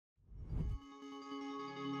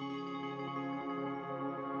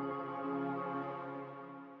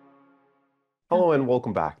Hello and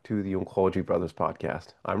welcome back to the Oncology Brothers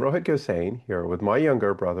podcast. I'm Rohit Gosain here with my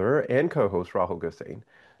younger brother and co-host Rahul Gosain.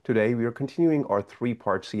 Today we are continuing our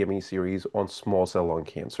three-part CME series on small cell lung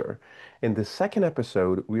cancer. In the second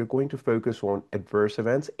episode, we are going to focus on adverse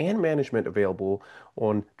events and management available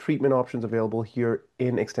on treatment options available here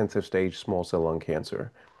in extensive stage small cell lung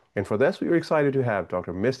cancer. And for this, we are excited to have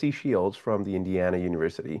Dr. Misty Shields from the Indiana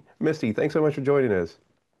University. Misty, thanks so much for joining us.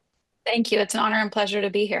 Thank you. It's an honor and pleasure to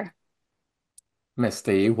be here.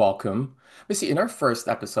 Misty, welcome. Misty, in our first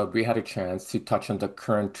episode, we had a chance to touch on the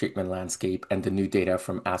current treatment landscape and the new data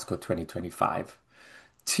from ASCO 2025.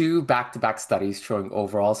 Two back-to-back studies showing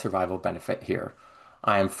overall survival benefit here.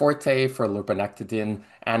 I am Forte for Lurbinectedin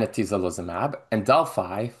and atezolizumab, and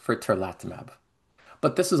Delphi for Tarlatamab.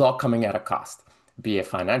 But this is all coming at a cost, be it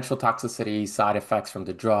financial toxicity, side effects from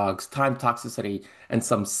the drugs, time toxicity, and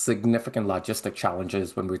some significant logistic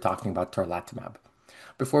challenges when we're talking about Tarlatamab.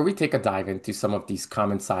 Before we take a dive into some of these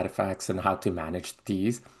common side effects and how to manage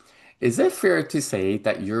these, is it fair to say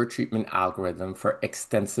that your treatment algorithm for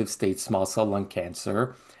extensive stage small cell lung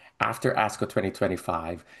cancer after ASCO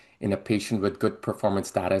 2025 in a patient with good performance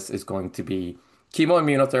status is going to be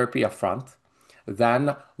chemoimmunotherapy upfront,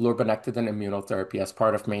 then lurbinectedin immunotherapy as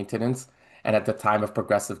part of maintenance, and at the time of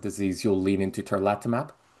progressive disease, you'll lean into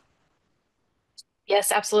tarlatamab?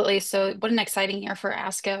 Yes, absolutely. So, what an exciting year for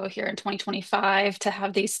ASCO here in 2025 to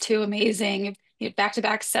have these two amazing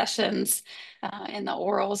back-to-back sessions in the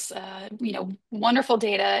orals. Wonderful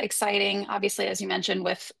data, exciting, obviously, as you mentioned,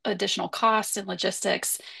 with additional costs and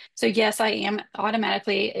logistics. So, yes, I am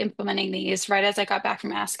automatically implementing these right as I got back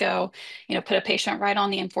from ASCO, put a patient right on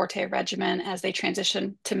the Inforte regimen as they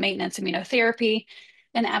transition to maintenance immunotherapy.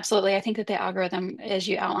 And absolutely, I think that the algorithm, as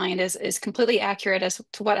you outlined, is completely accurate as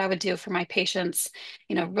to what I would do for my patients.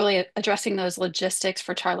 Really addressing those logistics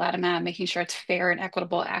for tarlatamab, making sure it's fair and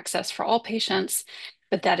equitable access for all patients.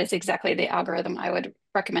 But that is exactly the algorithm I would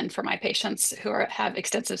recommend for my patients who have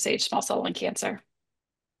extensive stage small cell lung cancer.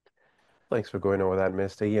 Thanks for going over that,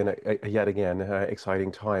 Misty. And yet again,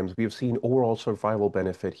 exciting times. We've seen overall survival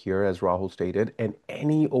benefit here, as Rahul stated, and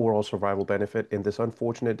any overall survival benefit in this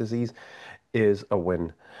unfortunate disease is a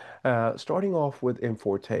win. Starting off with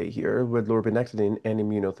Inforte here, with lurbinectedin and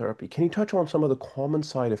immunotherapy, can you touch on some of the common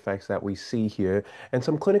side effects that we see here and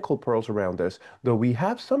some clinical pearls around this? Though we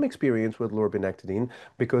have some experience with lurbinectedin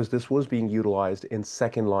because this was being utilized in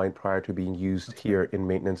second line prior to being used here in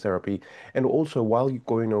maintenance therapy. And also, while you're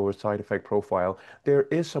going over side effect profile, there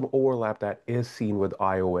is some overlap that is seen with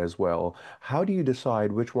IO as well. How do you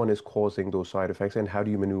decide which one is causing those side effects and how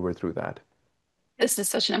do you maneuver through that? This is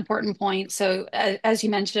such an important point. So, as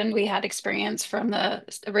you mentioned, we had experience from the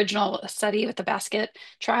original study with the basket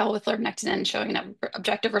trial with lurbinectedin showing an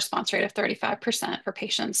objective response rate of 35% for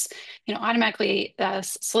patients, automatically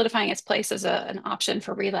solidifying its place as an option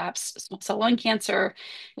for relapse small cell lung cancer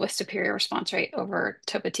with superior response rate over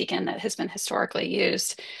topotecan that has been historically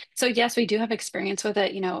used. So, yes, we do have experience with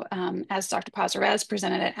it, as Dr. Pazarez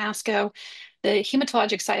presented at ASCO. The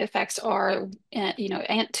hematologic side effects are,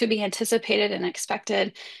 to be anticipated and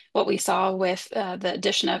expected. What we saw with the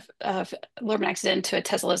addition of lurbinectedin to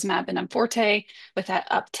atezolizumab and Forte, with that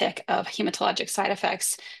uptick of hematologic side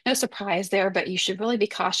effects. No surprise there, but you should really be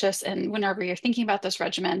cautious. And whenever you're thinking about this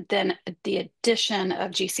regimen, then the addition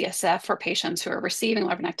of G-CSF for patients who are receiving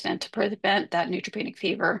lurbinectedin to prevent that neutropenic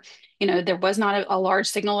fever. There was not a large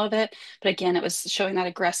signal of it, but again, it was showing that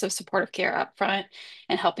aggressive supportive care up front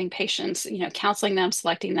and helping patients, counseling them,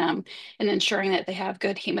 selecting them, and ensuring that they have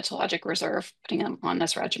good hematologic reserve, putting them on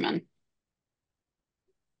this regimen.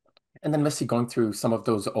 And then Misty, going through some of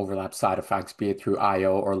those overlap side effects, be it through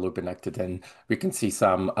IO or lurbinectedin, we can see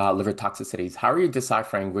some liver toxicities. How are you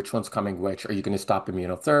deciphering which one's coming which? Are you going to stop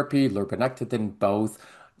immunotherapy, lurbinectedin, both?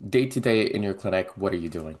 Day to day in your clinic, what are you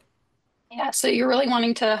doing? Yeah, so you're really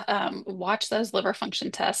wanting to watch those liver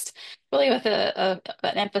function tests, really with an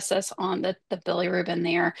emphasis on the bilirubin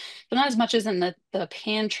there, but not as much as in the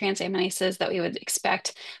pan transaminases that we would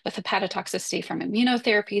expect with hepatotoxicity from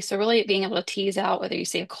immunotherapy. So really being able to tease out whether you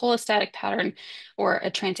see a cholestatic pattern or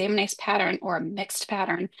a transaminase pattern or a mixed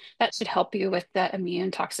pattern, that should help you with that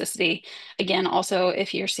immune toxicity. Again, also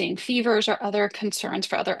if you're seeing fevers or other concerns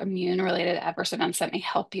for other immune-related adverse events, that may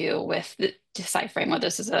help you with deciphering whether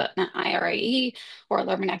this is an IRAE or a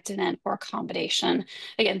lurbinectedin or a combination.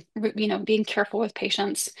 Again, being careful with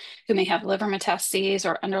patients who may have liver metastases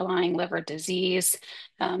or underlying liver disease,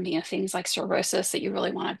 things like cirrhosis that you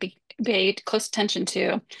really want to be pay close attention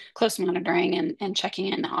to, close monitoring and checking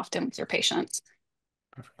in often with your patients.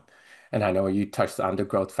 And I know you touched on the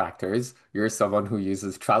growth factors. You're someone who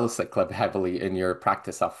uses trilaciclib heavily in your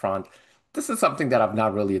practice up front. This is something that I've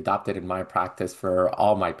not really adopted in my practice for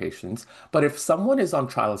all my patients. But if someone is on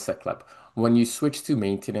trilaciclib, when you switch to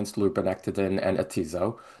maintenance lurbinectedin and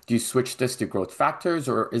atezo, do you switch this to growth factors,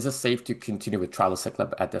 or is it safe to continue with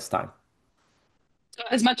trilaciclib at this time?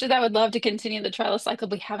 As much as I would love to continue the trial cycle,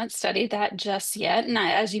 we haven't studied that just yet. And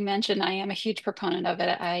as you mentioned, I am a huge proponent of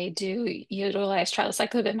it. I do utilize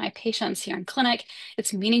trilaciclib in my patients here in clinic.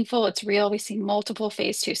 It's meaningful, it's real. We see multiple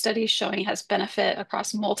phase 2 studies showing it has benefit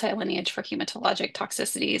across multi-lineage for hematologic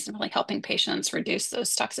toxicities and really helping patients reduce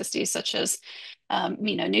those toxicities, such as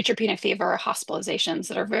neutropenic fever or hospitalizations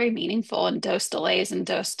that are very meaningful and dose delays and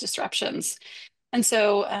dose disruptions. And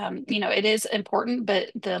so, it is important,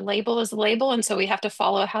 but the label is the label. And so we have to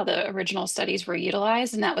follow how the original studies were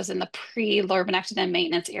utilized. And that was in the pre-lurbinectedin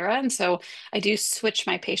maintenance era. And so I do switch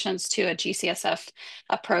my patients to a G-CSF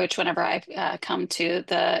approach whenever I come to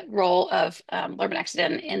the role of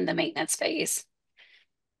lurbinectedin in the maintenance phase.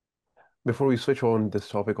 Before we switch on this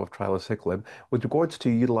topic of trilaciclib, with regards to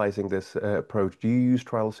utilizing this approach, do you use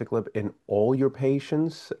trilaciclib in all your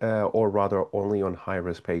patients, or rather only on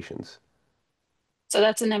high-risk patients? So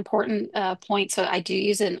that's an important point. So I do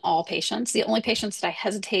use it in all patients. The only patients that I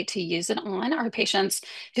hesitate to use it on are patients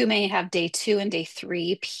who may have day 2 and day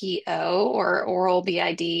 3 PO or oral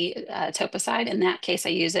BID topicide. In that case, I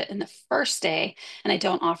use it in the first day, and I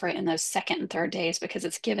don't offer it in those second and third days because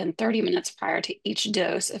it's given 30 minutes prior to each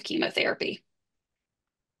dose of chemotherapy.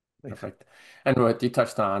 Thanks. Perfect. And what you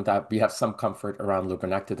touched on that we have some comfort around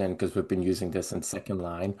lurbinectedin because we've been using this in second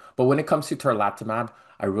line. But when it comes to tarlatamab,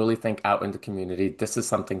 I really think out in the community, this is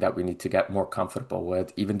something that we need to get more comfortable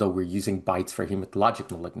with, even though we're using BiTEs for hematologic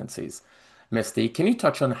malignancies. Misty, can you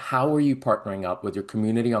touch on how are you partnering up with your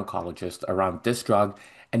community oncologist around this drug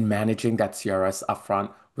and managing that CRS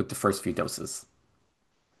upfront with the first few doses?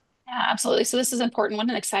 Yeah, absolutely. So this is important. What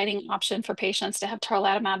an exciting option for patients to have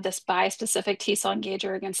tarlatamab, this bispecific T-cell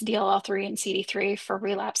engager against DLL3 and CD3 for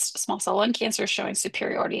relapsed small cell lung cancer, showing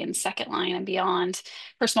superiority in second line and beyond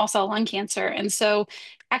for small cell lung cancer. And so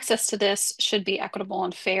access to this should be equitable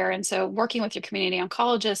and fair. And so working with your community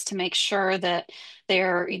oncologist to make sure that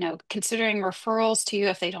they're, considering referrals to you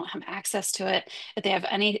if they don't have access to it, if they have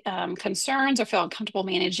any concerns or feel uncomfortable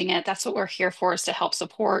managing it, that's what we're here for, is to help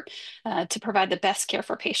support to provide the best care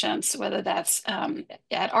for patients, whether that's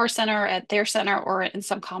at our center, at their center, or in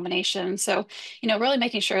some combination. So, really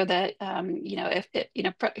making sure that,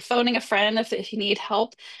 phoning a friend if you need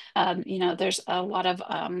help. There's a lot of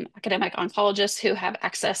academic oncologists who have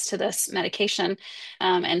access to this medication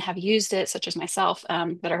and have used it, such as myself,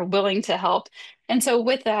 that are willing to help. And so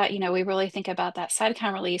with that, we really think about that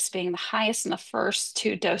cytokine release being the highest in the first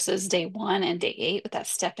 2 doses, day 1 and day 8, with that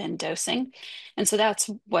step-in dosing. And so that's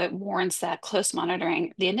what warrants that close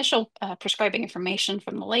monitoring. The initial prescribing information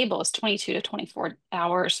from the label is 22 to 24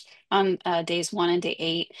 hours on days 1 and day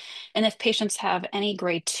 8. And if patients have any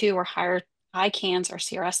grade 2 or higher ICANS or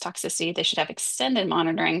CRS toxicity, they should have extended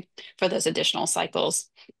monitoring for those additional cycles.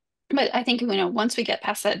 But I think, once we get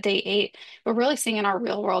past that day 8, we're really seeing in our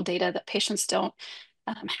real world data that patients don't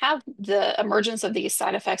have the emergence of these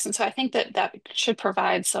side effects. And so I think that that should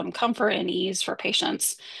provide some comfort and ease for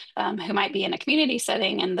patients who might be in a community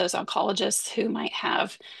setting, and those oncologists who might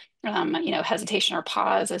have hesitation or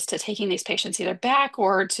pause as to taking these patients either back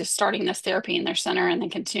or to starting this therapy in their center and then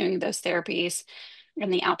continuing those therapies in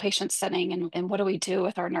the outpatient setting. And what do we do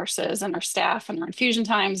with our nurses and our staff and our infusion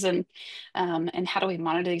times, and how do we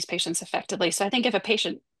monitor these patients effectively? So I think if a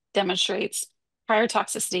patient demonstrates prior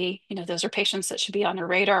toxicity, those are patients that should be on your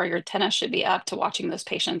radar. Your antenna should be up to watching those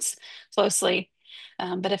patients closely.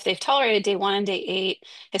 But if they've tolerated day 1 and day 8,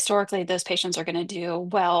 historically, those patients are going to do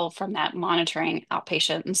well from that monitoring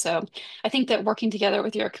outpatient. And so I think that working together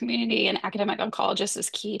with your community and academic oncologists is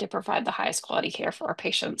key to provide the highest quality care for our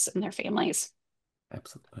patients and their families.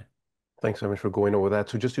 Absolutely. Thanks so much for going over that.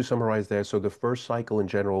 So just to summarize there, so the first cycle in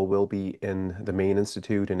general will be in the main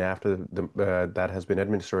institute, and after that has been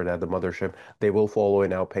administered at the mothership, they will follow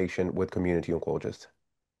an outpatient with community oncologist.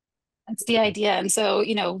 That's the idea. And so,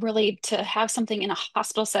 really to have something in a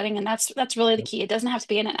hospital setting, and that's really the Yep. key. It doesn't have to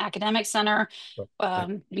be in an academic center,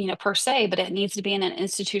 Yep. per se, but it needs to be in an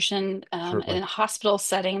institution, in Certainly. a hospital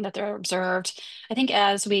setting that they're observed. I think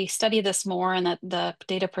as we study this more, and that the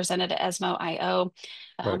data presented at ESMO IO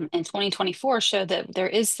Right. in 2024 showed that there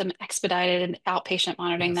is some expedited outpatient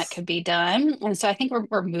monitoring that Yes. could be done. And so I think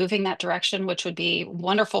we're moving that direction, which would be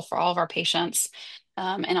wonderful for all of our patients.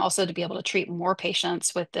 and also to be able to treat more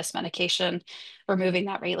patients with this medication, removing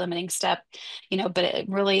that rate limiting step. But it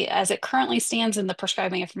really, as it currently stands in the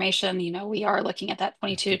prescribing information, we are looking at that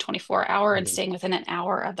 22 to 24 hour and staying within an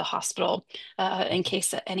hour of the hospital in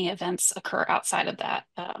case any events occur outside of that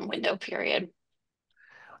window period.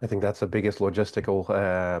 I think that's the biggest logistical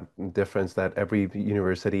difference that every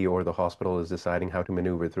university or the hospital is deciding how to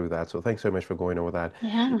maneuver through that. So thanks so much for going over that.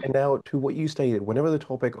 Yeah. And now to what you stated, whenever the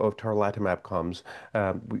topic of tarlatamab comes,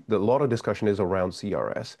 a lot of discussion is around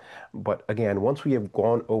CRS. But again, once we have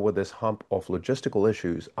gone over this hump of logistical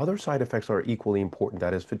issues, other side effects are equally important.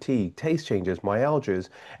 That is fatigue, taste changes, myalgias.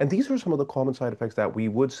 And these are some of the common side effects that we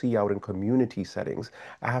would see out in community settings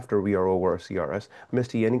after we are over CRS.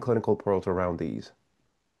 Misty, any clinical pearls around these?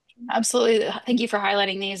 Absolutely. Thank you for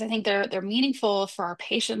highlighting these. I think they're meaningful for our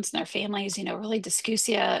patients and their families. Really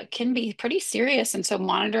dysgeusia can be pretty serious. And so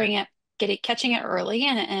monitoring it, catching it early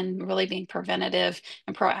and really being preventative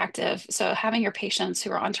and proactive. So having your patients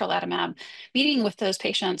who are on tarlatamab, meeting with those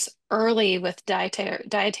patients early with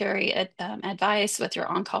dietary advice with your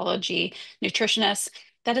oncology nutritionist.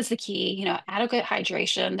 That is the key, adequate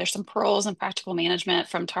hydration. There's some pearls and practical management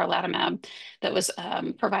from tarlatamab that was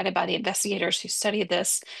provided by the investigators who studied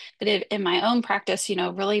this. But in my own practice,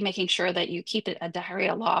 really making sure that you keep a diary,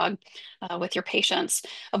 a log with your patients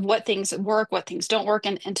of what things work, what things don't work,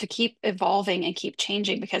 and to keep evolving and keep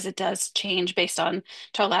changing because it does change based on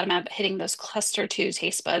tarlatamab hitting those cluster 2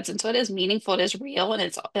 taste buds. And so it is meaningful, it is real, and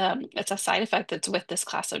it's a side effect that's with this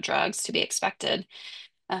class of drugs to be expected.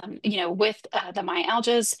 With the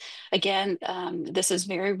myalgias, again, this is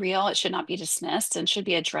very real. It should not be dismissed and should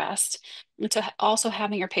be addressed. And so also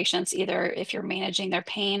having your patients, either if you're managing their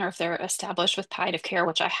pain or if they're established with palliative care,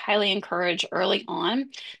 which I highly encourage early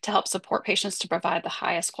on to help support patients to provide the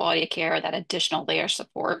highest quality of care, that additional layer of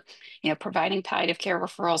support. Providing palliative care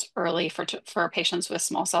referrals early for patients with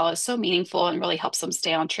small cell is so meaningful and really helps them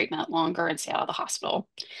stay on treatment longer and stay out of the hospital.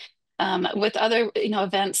 With other,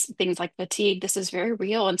 events, things like fatigue, this is very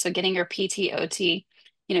real. And so getting your PT, OT,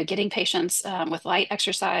 getting patients with light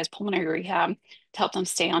exercise, pulmonary rehab to help them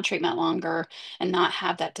stay on treatment longer and not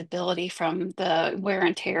have that debility from the wear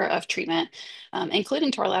and tear of treatment,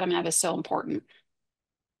 including tarlatamab is so important.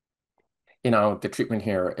 The treatment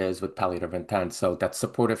here is with palliative intent. So that's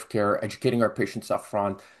supportive care, educating our patients up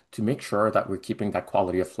front to make sure that we're keeping that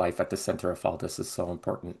quality of life at the center of all this is so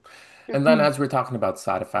important. And then Mhm. as we're talking about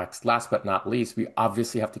side effects, last but not least, we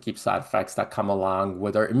obviously have to keep side effects that come along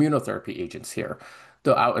with our immunotherapy agents here.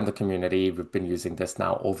 Though out in the community, we've been using this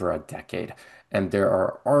now over a decade, and there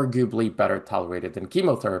are arguably better tolerated than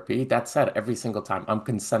chemotherapy. That said, every single time I'm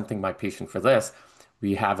consenting my patient for this,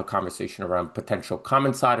 we have a conversation around potential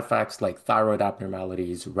common side effects like thyroid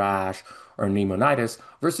abnormalities, rash, or pneumonitis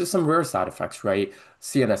versus some rare side effects, right?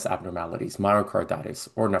 CNS abnormalities, myocarditis,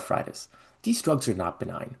 or nephritis. These drugs are not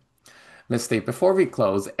benign. Misty, before we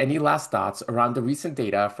close, any last thoughts around the recent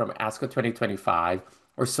data from ASCO 2025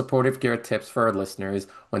 or supportive care tips for our listeners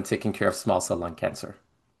when taking care of small cell lung cancer?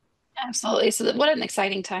 Absolutely. So what an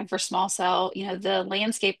exciting time for small cell. The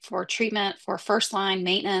landscape for treatment for first line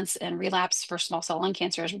maintenance and relapse for small cell lung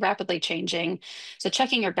cancer is rapidly changing. So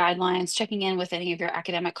checking your guidelines, checking in with any of your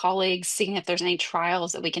academic colleagues, seeing if there's any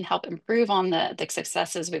trials that we can help improve on the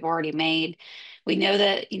successes we've already made. We know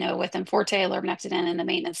that, with Forte, lurbinectedin in the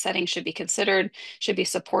maintenance setting should be considered, should be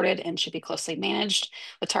supported, and should be closely managed.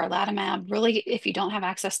 With tarlatamab, really, if you don't have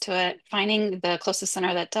access to it, finding the closest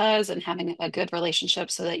center that does and having a good relationship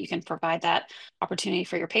so that you can provide that opportunity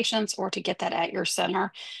for your patients or to get that at your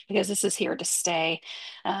center because this is here to stay.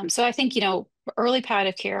 So I think, early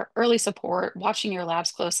palliative care, early support, watching your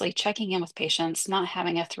labs closely, checking in with patients, not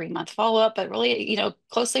having a 3-month follow-up, but really,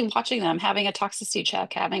 closely watching them, having a toxicity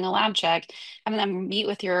check, having a lab check, having them meet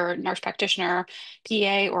with your nurse practitioner,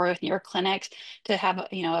 PA, or with your clinic to have,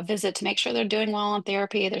 a visit to make sure they're doing well on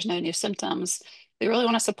therapy, there's no new symptoms. We really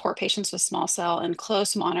want to support patients with small cell, and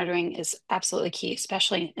close monitoring is absolutely key,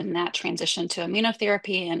 especially in that transition to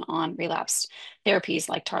immunotherapy and on relapsed therapies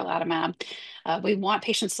like tarlatamab. We want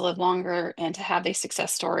patients to live longer and to have these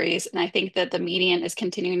success stories. And I think that the median is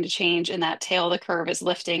continuing to change and that tail of the curve is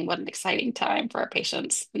lifting. What an exciting time for our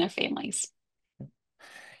patients and their families.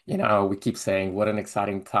 We keep saying what an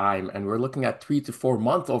exciting time, and we're looking at 3 to 4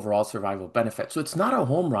 month overall survival benefit. So it's not a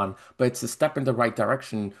home run, but it's a step in the right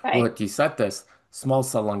direction. Right. What you said this, small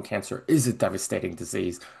cell lung cancer is a devastating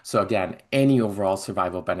disease. So again, any overall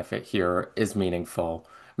survival benefit here is meaningful.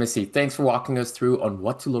 Missy, thanks for walking us through on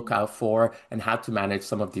what to look out for and how to manage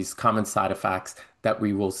some of these common side effects that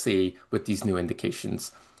we will see with these new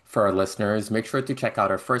indications. For our listeners, make sure to check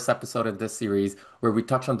out our first episode of this series where we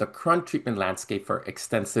touch on the current treatment landscape for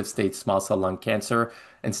extensive stage small cell lung cancer.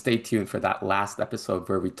 And stay tuned for that last episode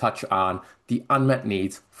where we touch on the unmet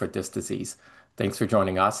needs for this disease. Thanks for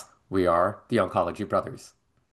joining us. We are the Oncology Brothers.